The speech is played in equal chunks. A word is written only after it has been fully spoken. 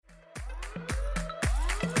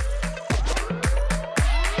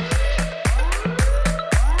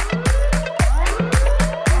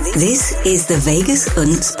This is the Vegas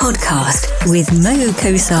Unts podcast with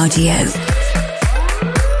Moko Saggio.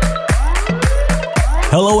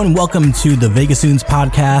 Hello and welcome to the Vegas Unts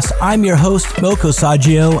podcast. I'm your host, Moko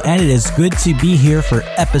Saggio, and it is good to be here for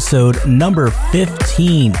episode number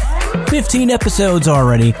 15. 15 episodes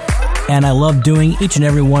already, and I love doing each and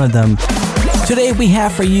every one of them. Today we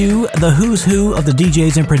have for you the who's who of the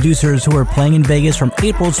DJs and producers who are playing in Vegas from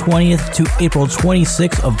April 20th to April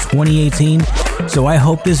 26th of 2018. So I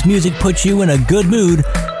hope this music puts you in a good mood.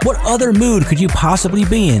 What other mood could you possibly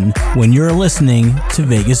be in when you're listening to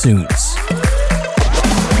Vegas Unts?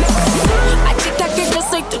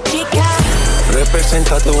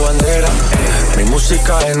 Representa tu bandera, mi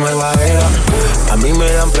música es nueva era. A mí me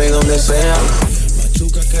dan play donde sea.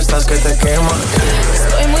 Machuca que estás que te quema.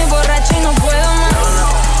 Estoy muy borracho y no puedo más.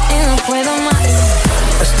 Y no puedo más.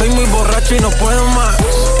 Estoy muy borracho y no puedo más.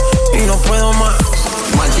 Y no puedo más.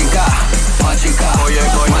 Machica, machica, oye,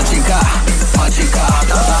 machica, machica,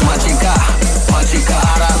 machica, machica, machica,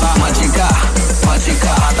 machica, machica,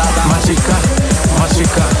 machica,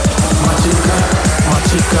 machica,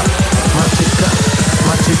 machica,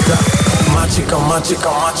 machica, machica, machica,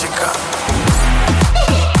 machica.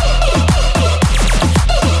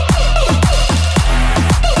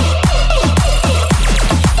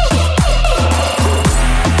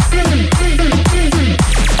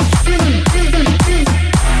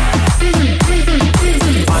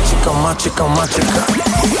 Machica, machica.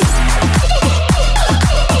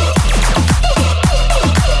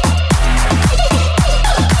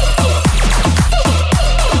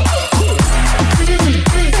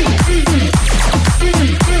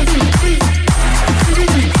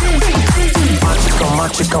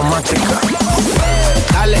 Machica, machica.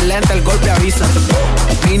 Dale lenta, el golpe avisa.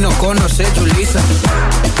 Vino conoce Julissa.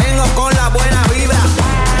 Vengo con la buena vibra.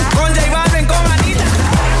 Con J Balvin, con Anita.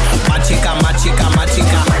 Machica, machica,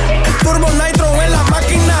 machica. Turbo Nitro en la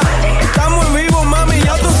máquina. Estamos en vivo, mami,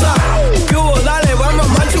 ya tú sabes. ¿Qué hubo? Dale, vamos a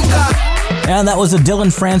machucar. And that was a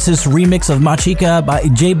Dylan Francis remix of Machica by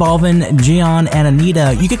J Balvin, Gian, and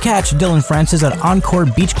Anita. You could catch Dylan Francis at Encore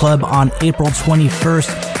Beach Club on April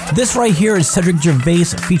 21st. This right here is Cedric Gervais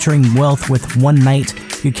featuring Wealth with One Night.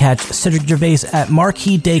 You catch Cedric Gervais at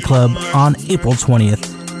Marquee Day Club on April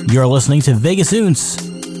 20th. You're listening to Vegas Unts.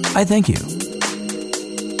 I thank you.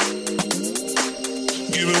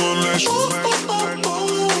 Give it one last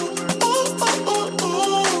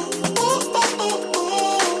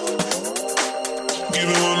Give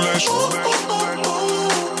it one last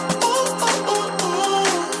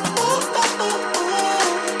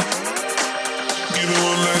Give it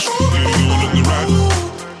one last Get it going in the right.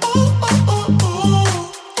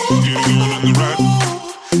 Get it going in the right.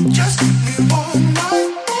 Just give me one night.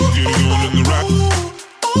 Get it going in the right.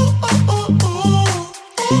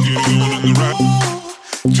 Get it going in the right.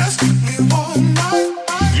 Just give me one night.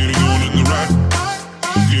 Get it going in the right.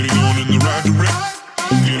 Get it going in the right direction.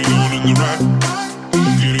 Get it going in the right.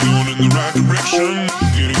 Get it going in the right direction.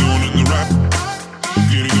 Get it going in the right.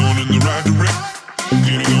 Get it going in the right direction.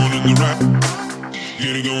 Get it going in the right.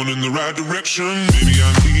 Get it going in the right direction. Baby, I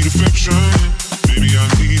need affection. Baby, I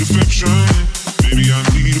need affection. Baby, I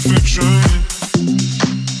need affection.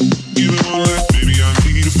 Give it all that. Baby, I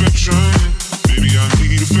need affection. Baby, I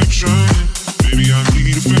need affection. Baby, I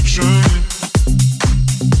need affection.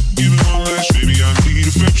 Give it all that. Baby, I need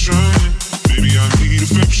affection. Baby, I need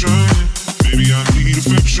affection. Baby, I need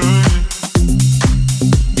affection.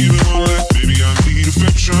 Give it all that. Baby, I need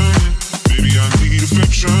affection. Baby, I need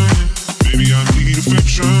affection. Baby, I need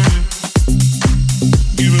affection.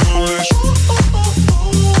 Give it all that.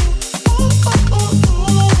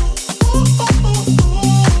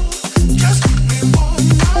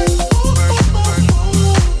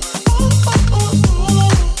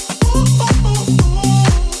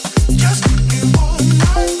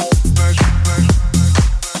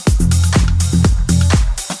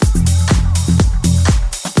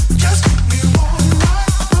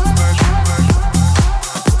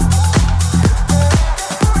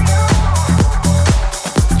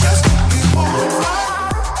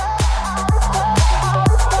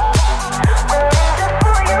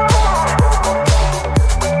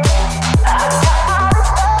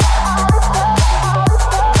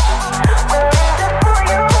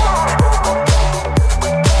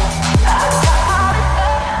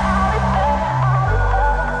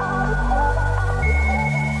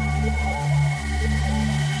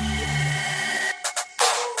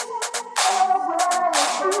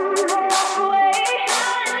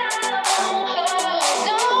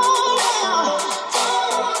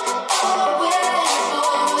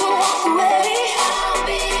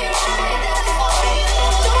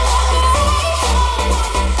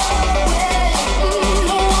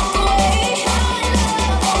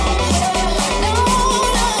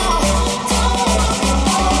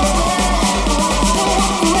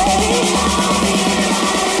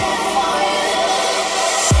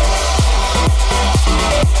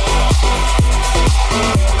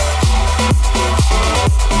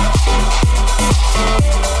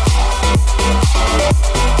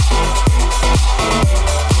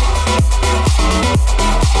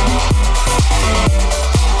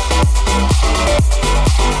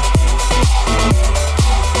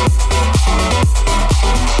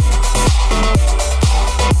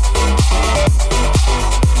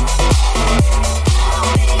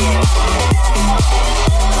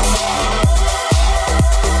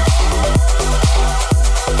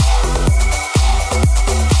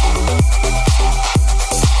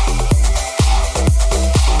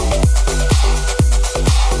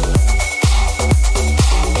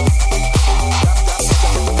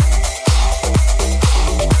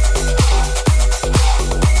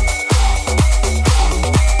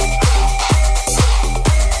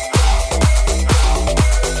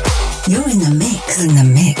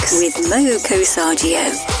 with Moko Saggio.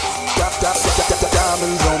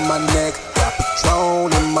 Diamonds on my neck, got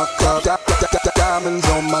Patron in my cup. Diamonds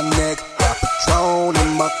on my neck, got Patron in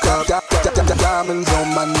my cup. Diamonds on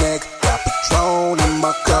my neck, got Patron in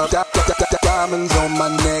my cup. Diamonds on my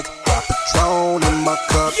neck, got Patron in my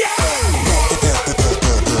cup.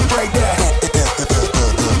 Break that.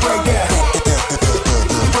 Break that.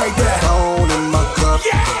 Break that. Patron in my cup.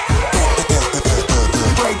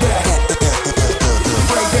 Break that.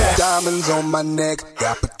 Break that. Diamonds on my neck,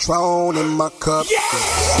 got Patron in my cup.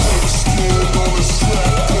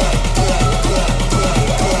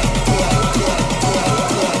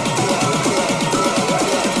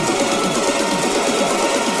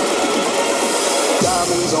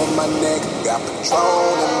 Diamonds on my neck, got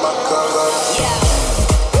Patron in my cup.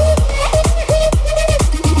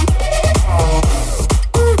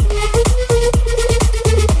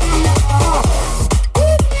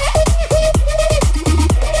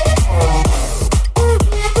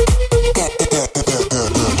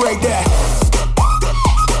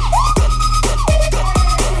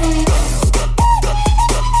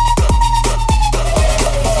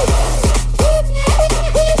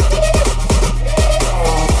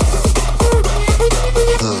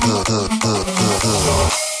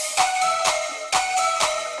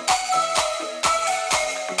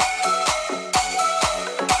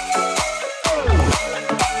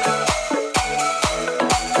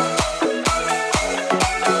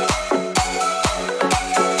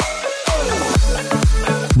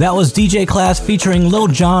 That was DJ Class featuring Lil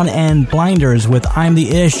Jon and Blinders with I'm the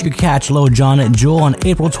Ish. You could catch Lil Jon at Jewel on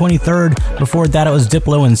April 23rd. Before that, it was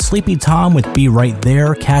Diplo and Sleepy Tom with Be Right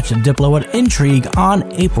There. Catch Diplo at Intrigue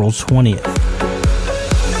on April 20th.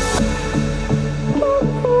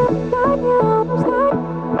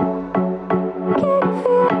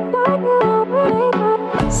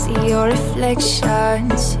 See your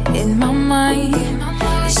reflections in my mind.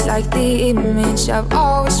 It's like the image I've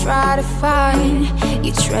always tried to find.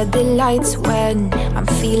 You tread the lights when I'm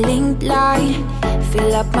feeling blind.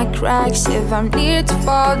 Fill up my cracks if I'm near to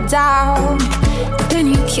fall down. Then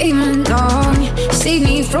you came along, saved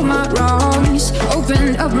me from my wrongs.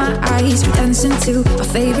 Opened up my eyes, we're dancing to my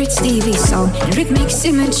favorite Stevie song. And rhythmic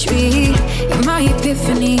symmetry, you're my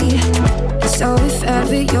epiphany. So if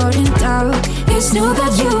ever you're in doubt, just know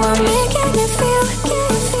that you are making me feel, that you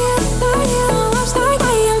I'm stuck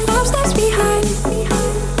way 5 steps behind.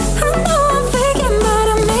 I know I'm faking, but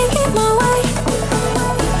I'm making my way.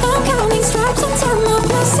 I'm counting stripes until my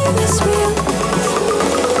blessing is real.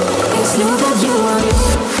 Just know that you are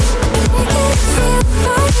making me feel,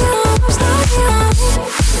 that you I'm stuck behind.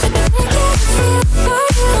 Making me feel,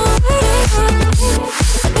 that you making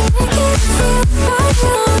me feel, that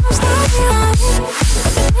you I'm stuck behind.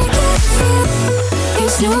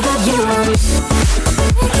 Just know that you are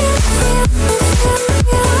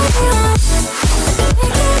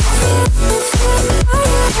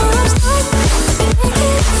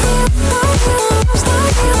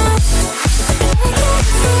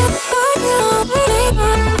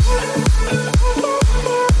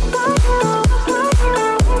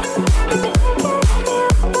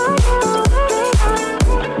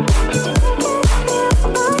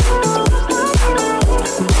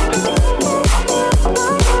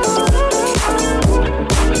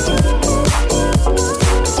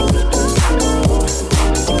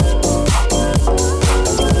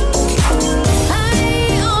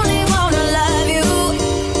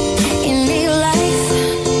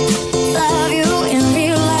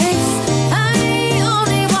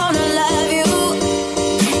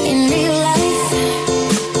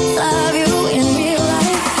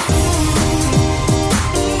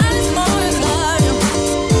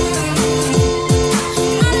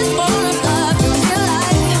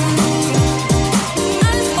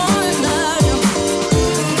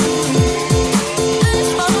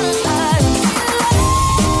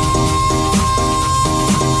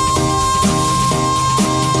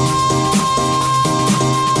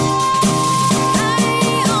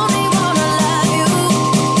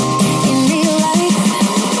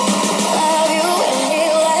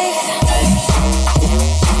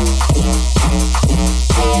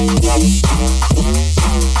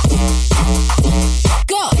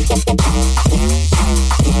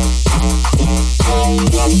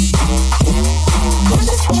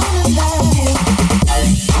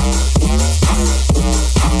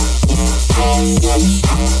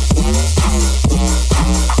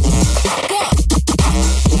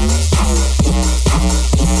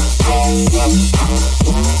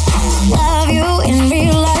love you in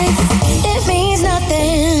real life. It means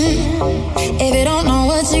nothing if you don't know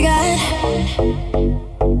what you got.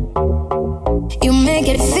 You make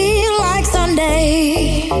it feel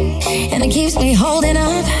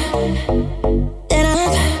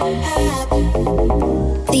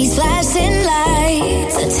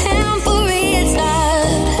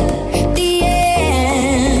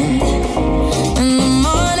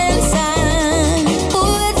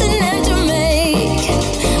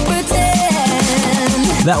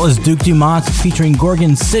was Duke Dumont featuring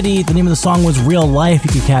Gorgon City. The name of the song was Real Life. You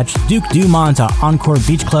could catch Duke Dumont at Encore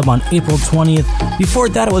Beach Club on April 20th. Before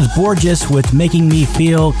that, it was Borges with Making Me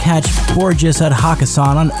Feel. Catch Borges at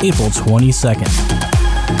Hakkasan on April 22nd.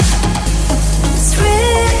 It's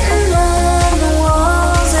written on the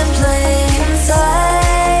walls in plain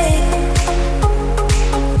sight.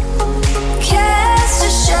 Cast a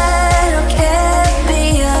shadow, kept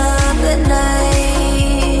me up at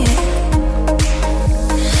night.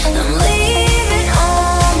 I'm leaving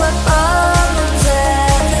home, but problems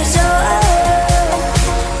at the door.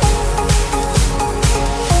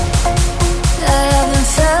 I haven't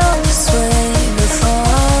felt this way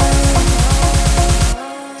before.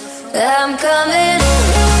 I'm coming.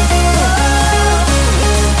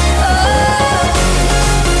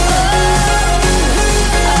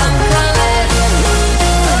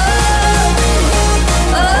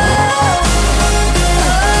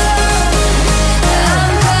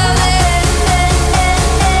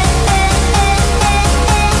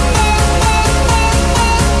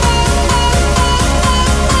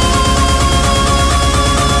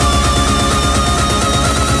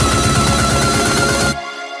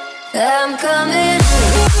 I'm coming.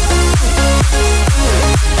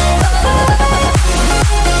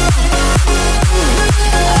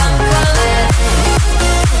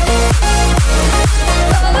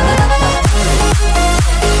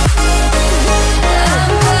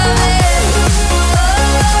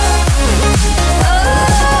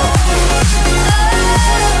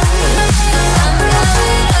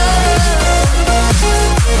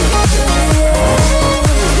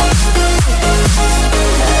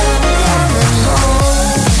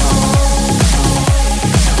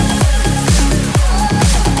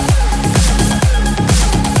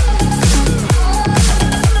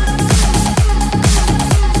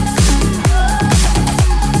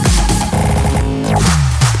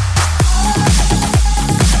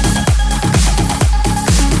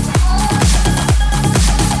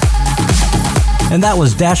 And that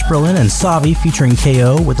was Dash Berlin and Savi featuring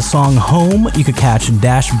KO with the song Home. You could catch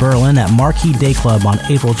Dash Berlin at Marquee Day Club on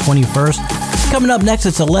April 21st. Coming up next,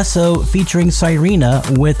 it's Alesso featuring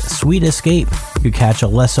Cyrena with Sweet Escape. You could catch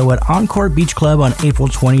Alesso at Encore Beach Club on April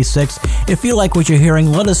 26th. If you like what you're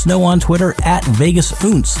hearing, let us know on Twitter at Vegas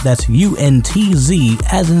Oonts. That's UNTZ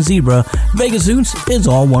as in zebra. Vegas Oonts is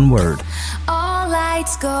all one word. All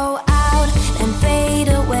lights go out and fade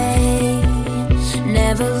away.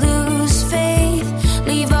 Never lose faith.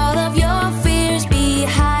 Leave all of your fears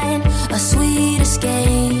behind. A sweet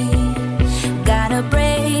escape. Gotta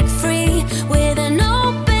break free with an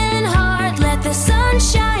open heart. Let the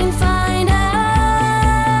sunshine find us.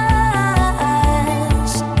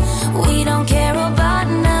 We don't care about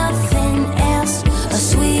nothing else. A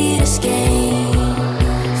sweet escape.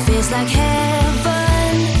 Feels like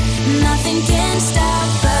heaven. Nothing can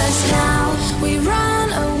stop us now. We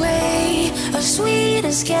run away. A sweet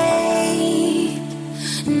escape.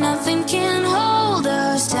 Nothing can hold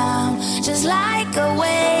us down. Just like a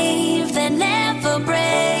wave that never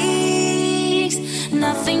breaks.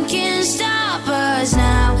 Nothing can stop us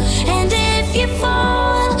now. And if you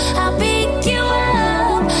fall, I'll pick you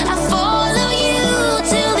up. I'll follow you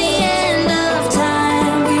till the end of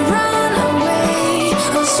time. We run away. A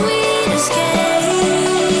sweet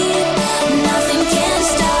escape. Nothing can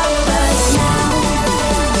stop us now.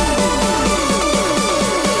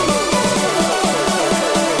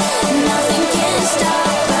 Nothing can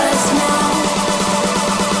stop us now.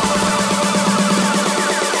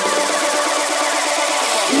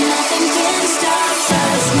 Nothing can stop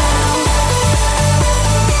us now.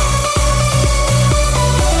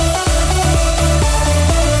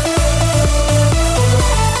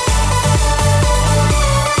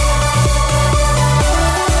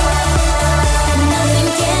 Nothing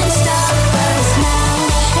can stop us now.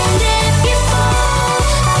 And if you fall,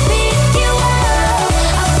 I'll pick you up.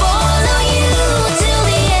 I'll follow you till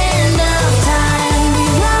the end of time. We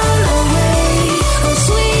run away, a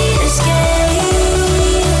sweet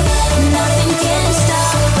escape. Nothing can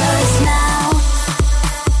stop us now.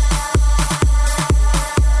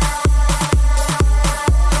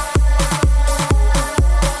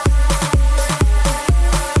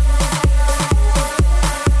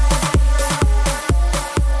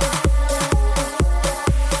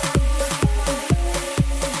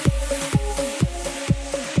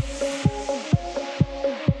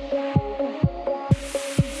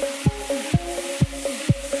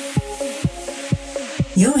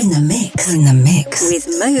 You're in the mix with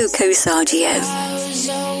Moko Saggio. I was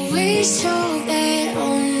always told that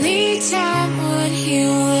only time would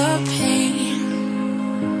heal the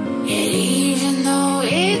pain. Yet even though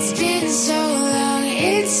it's been so long,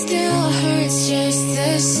 it's still hurts just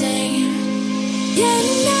the same. Yeah,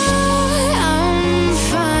 now I'm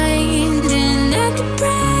finding that the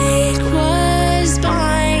break was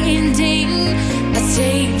binding. I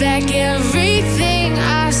take back everything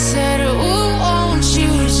I said. Oh, won't you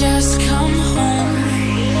just come home?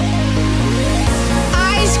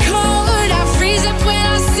 Ice cold, I freeze up when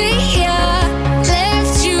I see ya.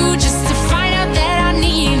 Left you just to find out that I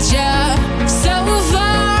need ya. So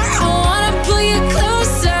far, I wanna pull you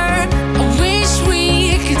closer. I wish we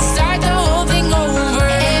could start the whole thing over.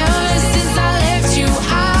 Ever since I left you,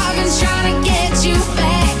 I've been trying to get you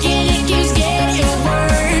back, and it keeps getting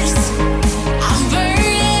worse. I'm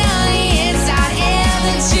burning on the inside, and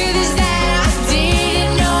the truth is that I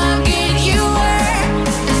didn't know how good you were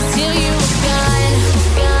until you were gone,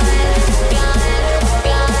 gone, gone, gone,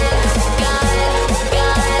 gone, gone,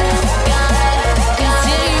 gone,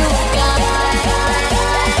 until you were gone.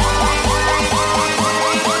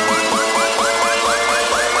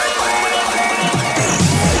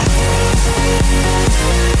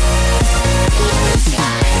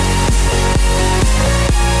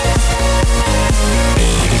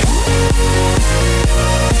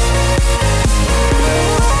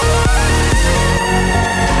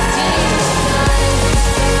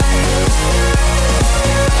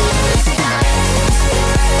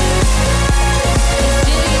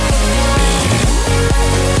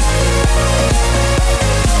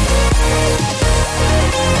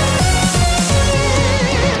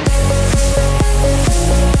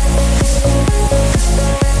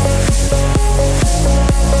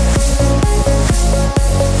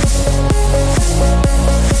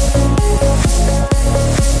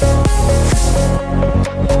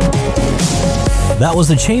 That was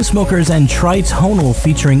the Chainsmokers and Tritonal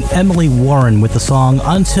featuring Emily Warren with the song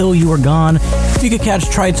Until You Are Gone. You could catch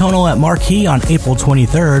Tritonal at Marquee on April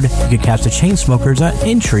 23rd. You could catch the Chainsmokers at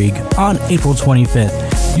Intrigue on April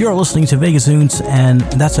 25th. You're listening to Vegas Oons, and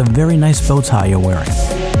that's a very nice bow tie you're wearing.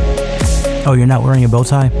 Oh, you're not wearing a bow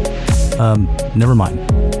tie? Never mind.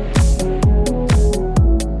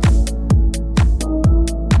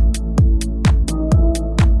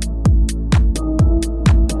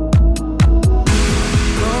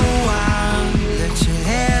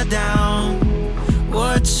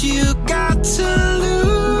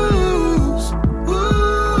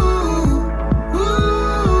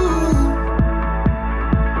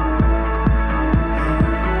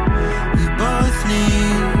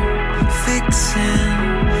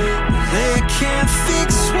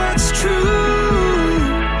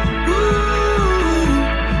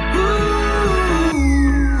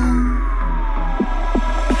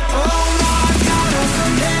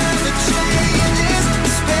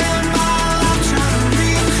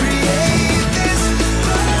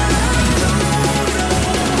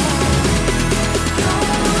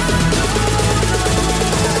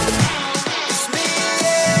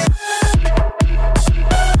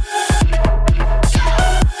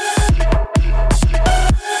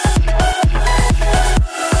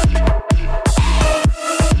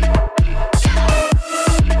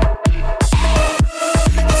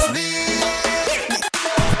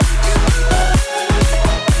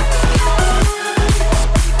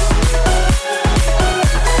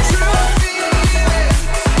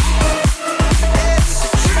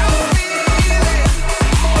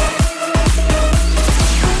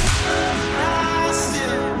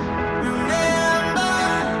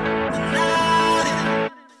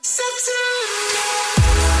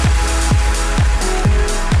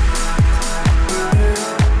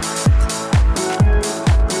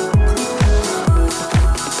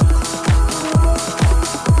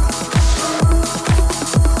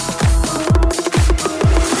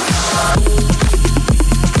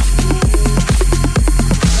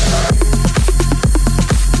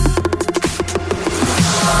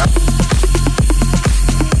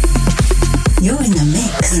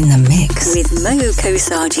 with Moko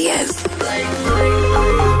Saggio.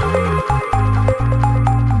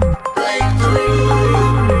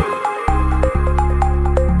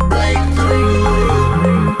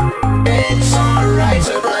 It's alright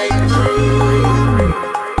to break through.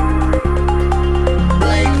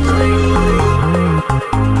 Break through.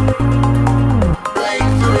 Break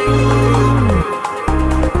through.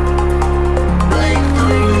 Break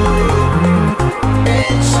through.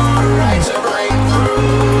 It's alright to break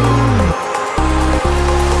through.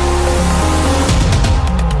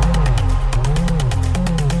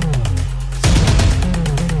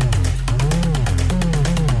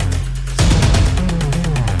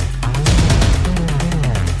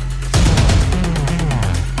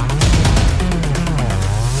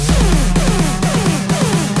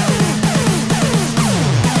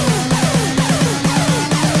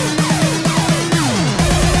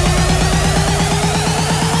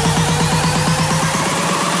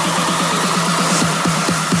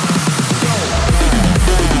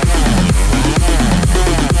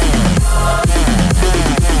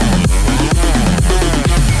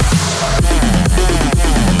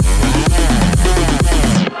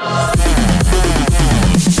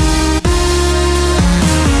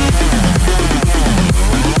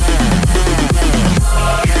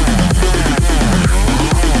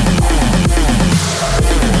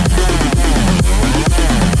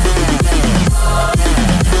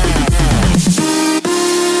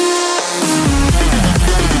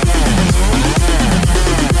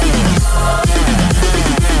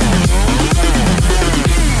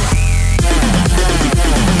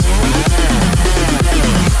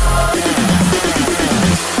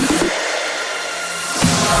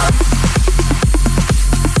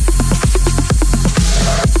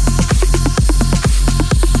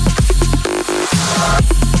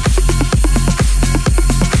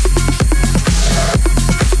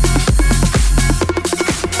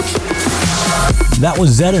 That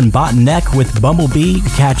was Zed and Bottleneck with Bumblebee. You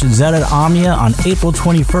could catch Zed at Omnia on April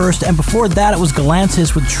 21st. And before that, it was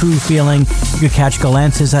Galantis with True Feeling. You could catch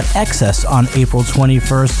Galantis at Excess on April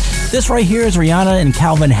 21st. This right here is Rihanna and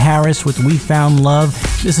Calvin Harris with We Found Love.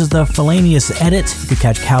 This is the Felonious edit. You could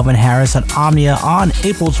catch Calvin Harris at Omnia on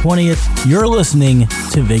April 20th. You're listening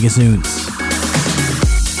to Vegas Oons.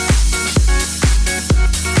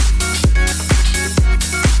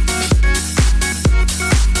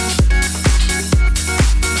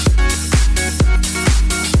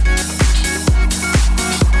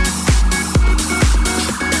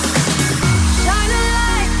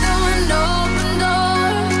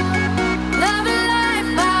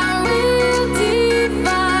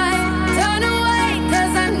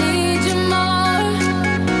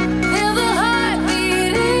 Feel the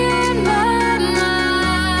heartbeat in my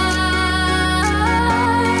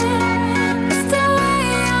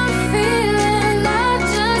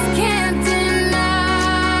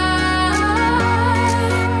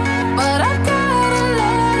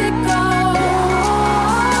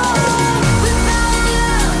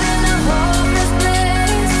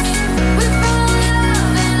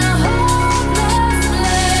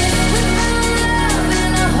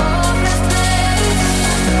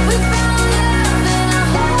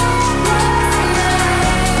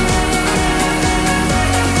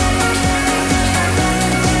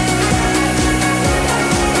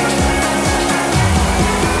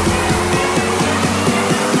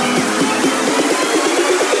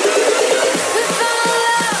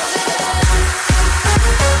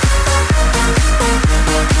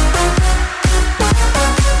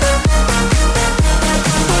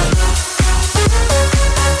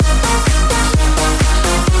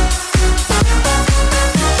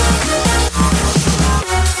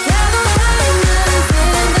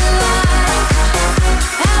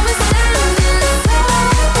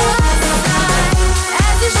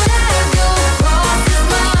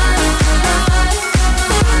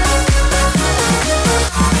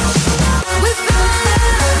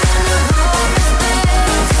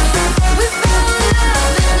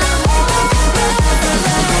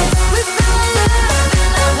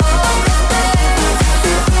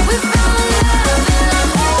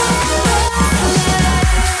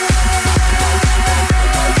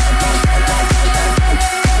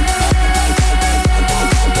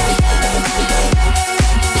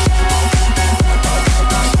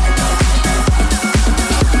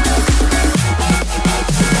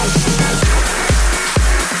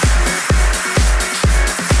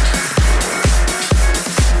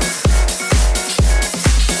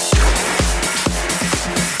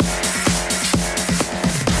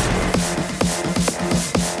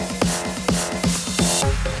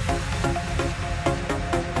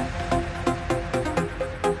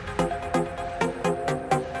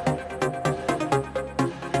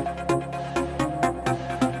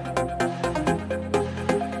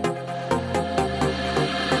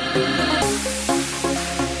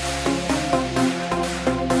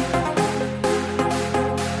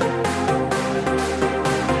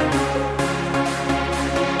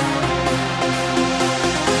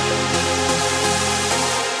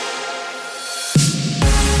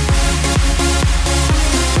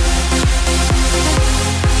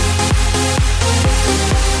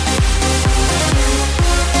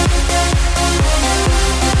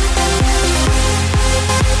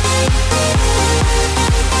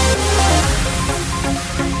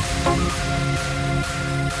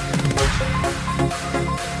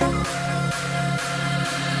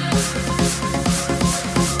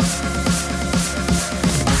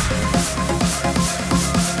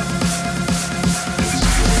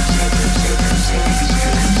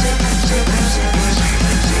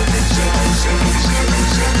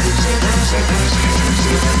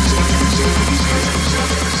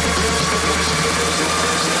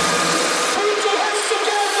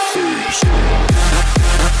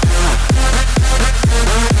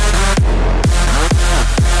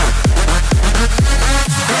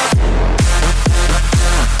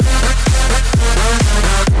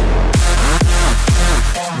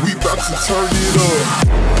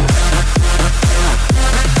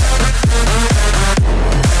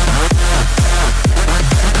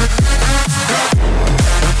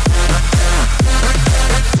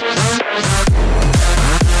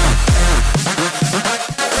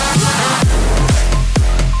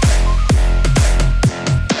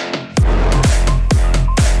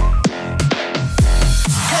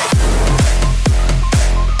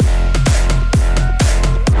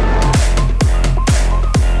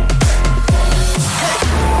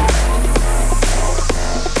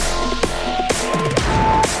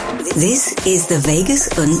This is the Vegas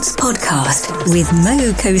Unts podcast with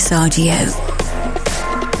Moko Saggio.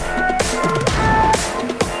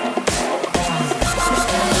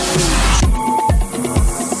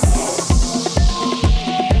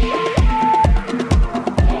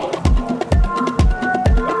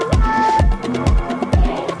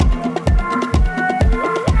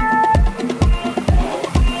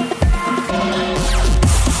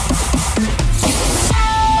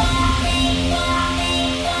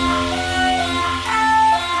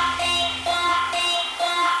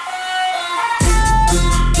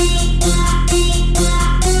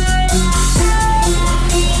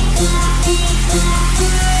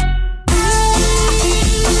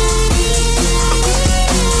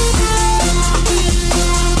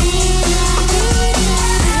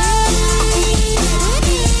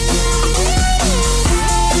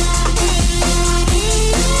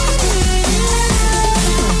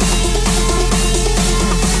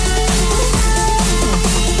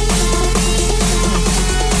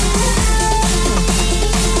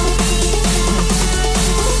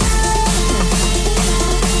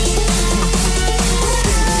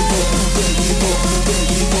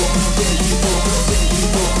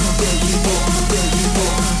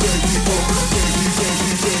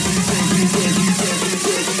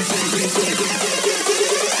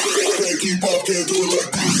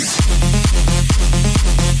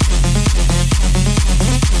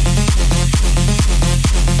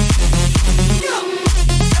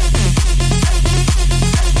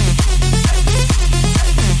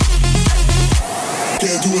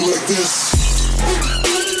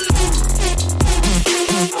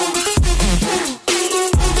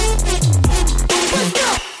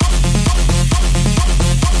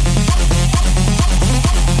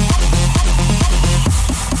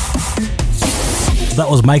 That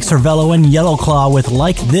was Mike Cervello and Yellow Claw with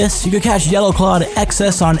Like This. You could catch Yellow Claw at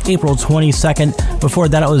XS on April 22nd. Before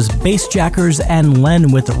that, it was Bassjackers and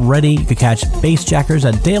Len with Ready. You could catch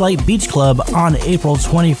Bassjackers at Daylight Beach Club on April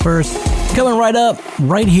 21st. Coming right up,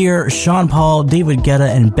 right here, Sean Paul, David Guetta,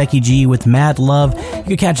 and Becky G with Mad Love. You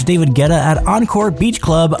could catch David Guetta at Encore Beach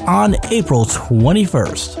Club on April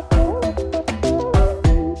 21st.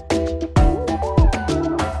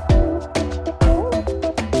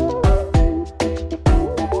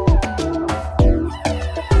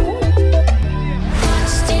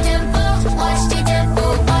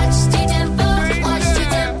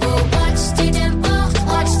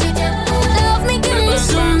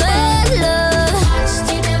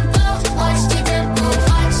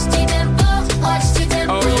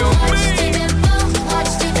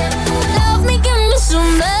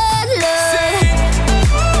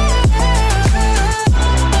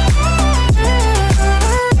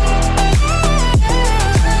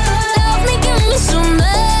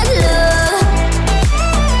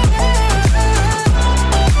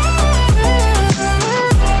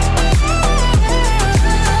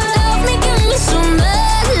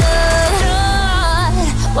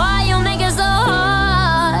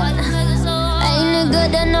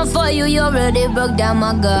 Broke down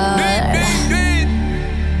my guard.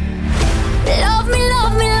 Love me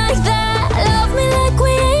like that. Love me like we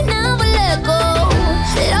ain't never let go.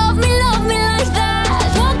 Love me like that.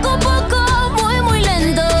 Poco a poco, muy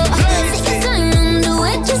lento. Sigue do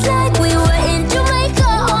it just like we were in Jamaica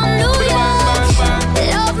or New York.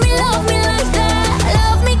 Love me like that.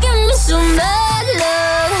 Love me, give me some bad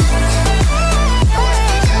love.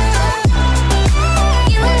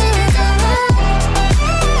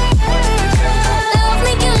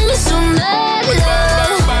 Some bad love.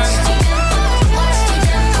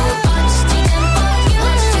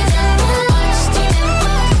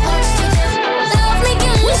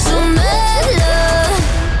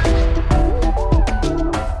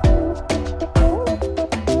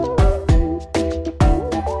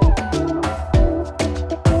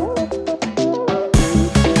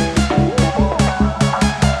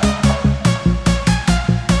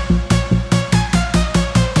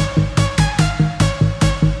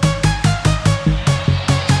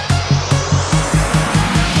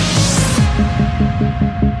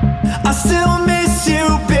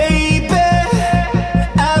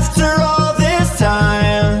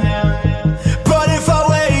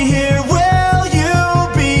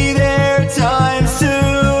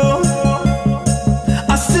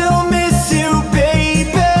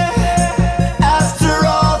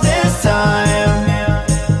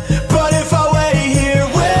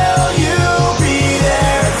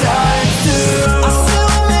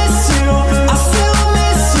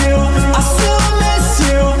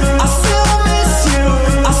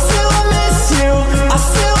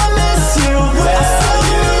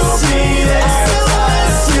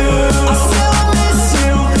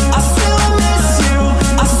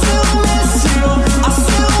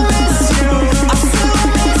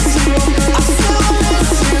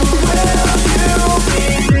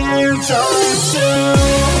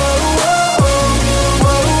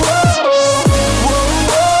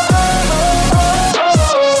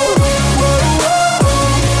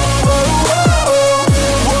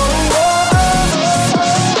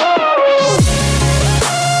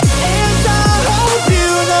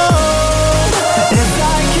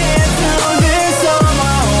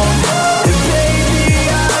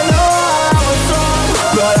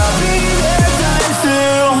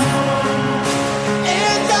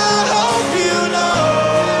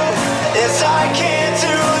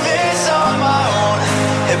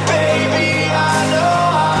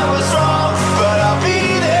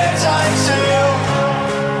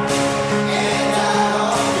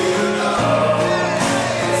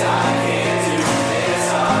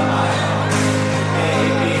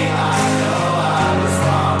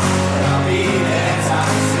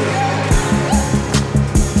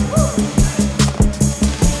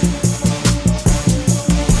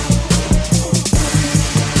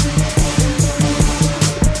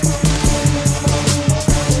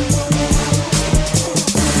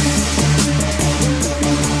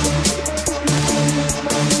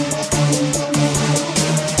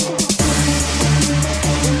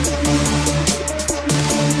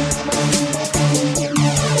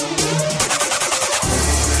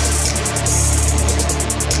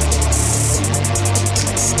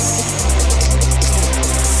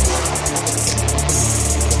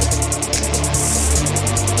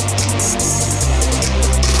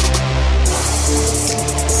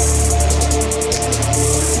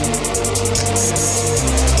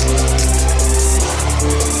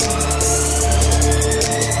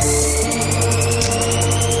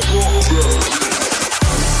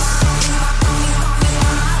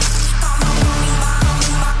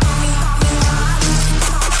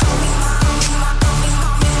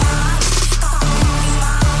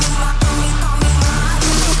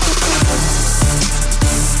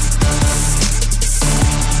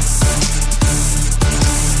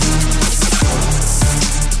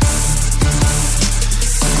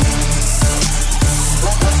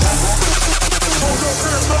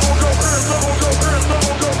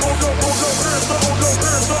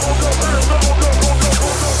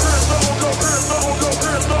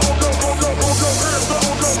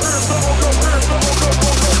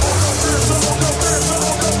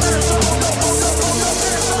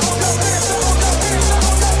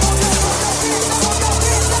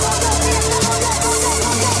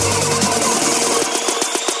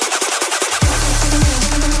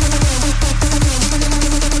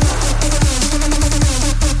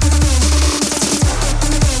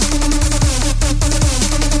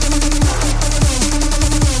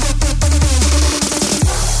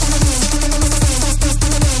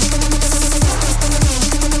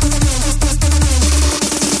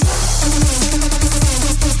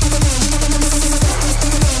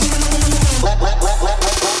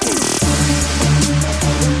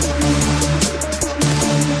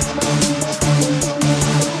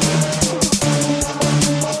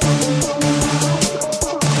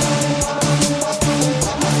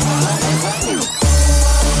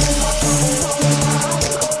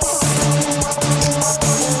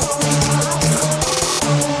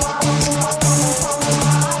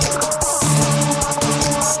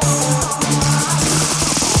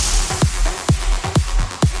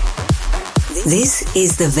 This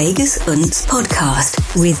is the Vegas Unts podcast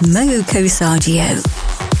with Mo Kosagio.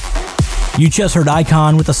 You just heard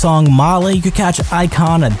Icon with the song Molly. You could catch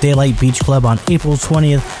Icon at Daylight Beach Club on April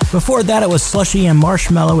 20th. Before that, it was Slushy and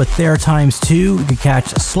Marshmallow with Their Times 2. You could catch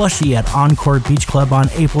Slushy at Encore Beach Club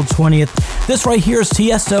on April 20th. This right here is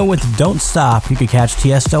Tiesto with Don't Stop. You could catch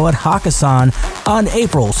Tiesto at Hakkasan on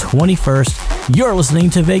April 21st. You're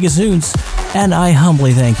listening to Vegas Unts, and I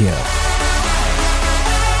humbly thank you.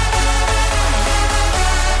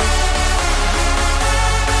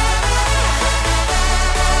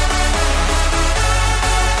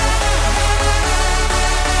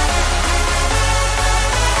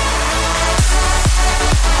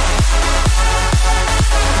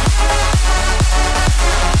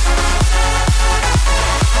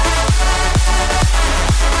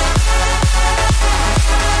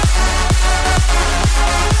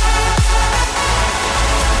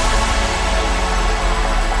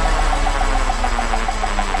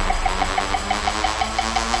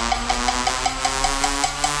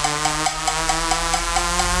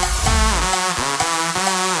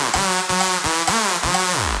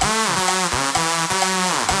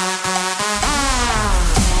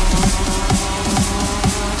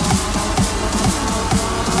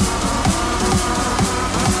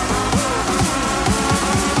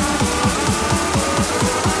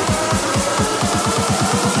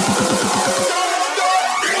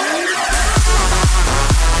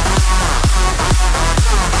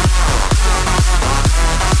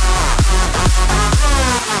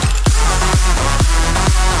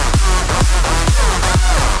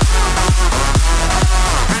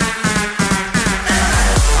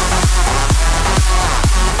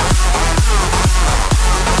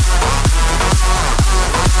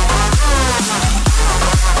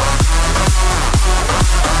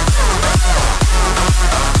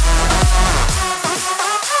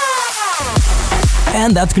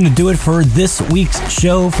 And that's going to do it for this week's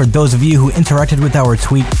show. For those of you who interacted with our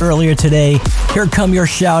tweet earlier today, here come your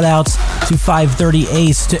shout-outs to 530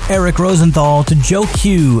 Ace, to Eric Rosenthal, to Joe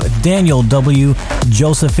Q, Daniel W,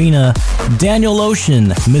 Josephina, Daniel Ocean,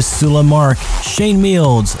 Miss Sula Mark, Shane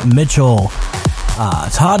Meals, Mitchell,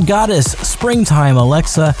 Todd Goddess, Springtime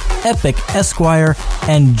Alexa, Epic Esquire,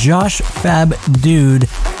 and Josh Fab Dude.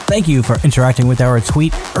 Thank you for interacting with our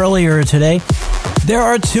tweet earlier today. There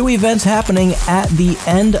are two events happening at the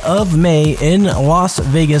end of May in Las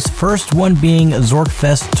Vegas. First one being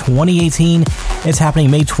Zorkfest 2018. It's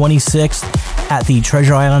happening May 26th at the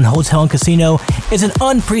Treasure Island Hotel and Casino. It's an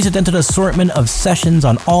unprecedented assortment of sessions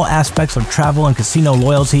on all aspects of travel and casino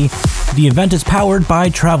loyalty. The event is powered by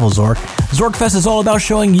TravelZork. Zorkfest is all about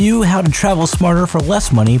showing you how to travel smarter for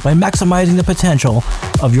less money by maximizing the potential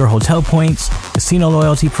of your hotel points, casino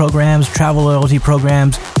loyalty programs, travel loyalty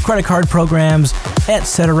programs, credit card programs,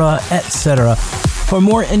 etc., etc. For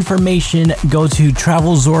more information, go to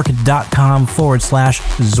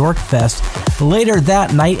travelzork.com/Zorkfest. Later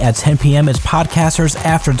that night at 10 p.m., it's Podcasters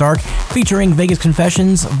After Dark, featuring Vegas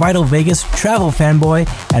Confessions, Vital Vegas, Travel Fanboy,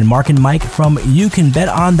 and Mark and Mike from You Can Bet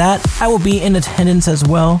On That. I will be in attendance as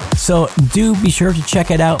well, so do be sure to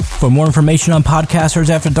check it out. For more information on Podcasters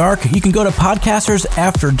After Dark, you can go to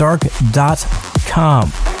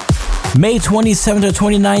podcastersafterdark.com. May 27th to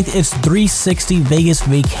 29th, it's 360 Vegas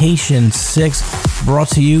Vacation 6, brought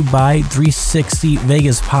to you by 360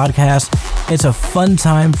 Vegas Podcast. It's a fun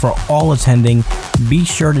time for all attending. Be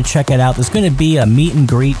sure to check it out. There's going to be a meet and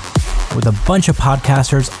greet with a bunch of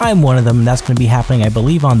podcasters. I'm one of them. That's going to be happening, I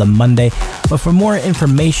believe, on the Monday. But for more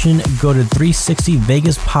information, go to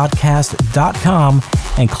 360vegaspodcast.com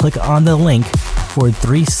and click on the link for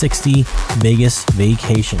 360 Vegas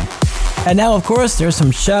Vacation. And now, of course, there's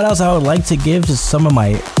some shout-outs I would like to give to some of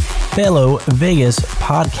my fellow Vegas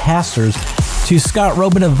podcasters. To Scott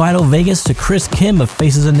Robin of Vital Vegas, to Chris Kim of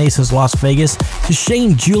Faces and Aces Las Vegas, to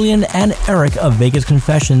Shane, Julian, and Eric of Vegas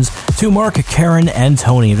Confessions, to Mark, Karen, and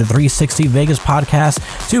Tony of the 360 Vegas Podcast,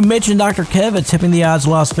 to Mitch and Dr. Kev at Tipping the Odds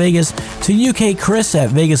Las Vegas, to UK Chris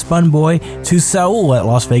at Vegas Fun Boy, to Saul at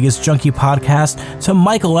Las Vegas Junkie Podcast, to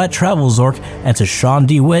Michael at TravelZork, and to Sean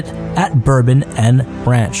DeWitt at Bourbon and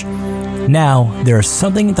Branch. Now, there is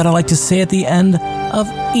something that I like to say at the end of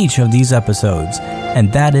each of these episodes,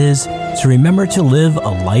 and that is to remember to live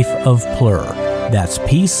a life of plur. That's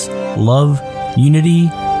peace, love, unity,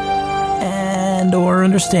 and or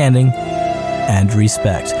understanding, and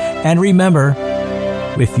respect. And remember,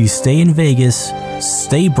 if you stay in Vegas,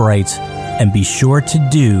 stay bright, and be sure to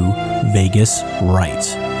do Vegas right.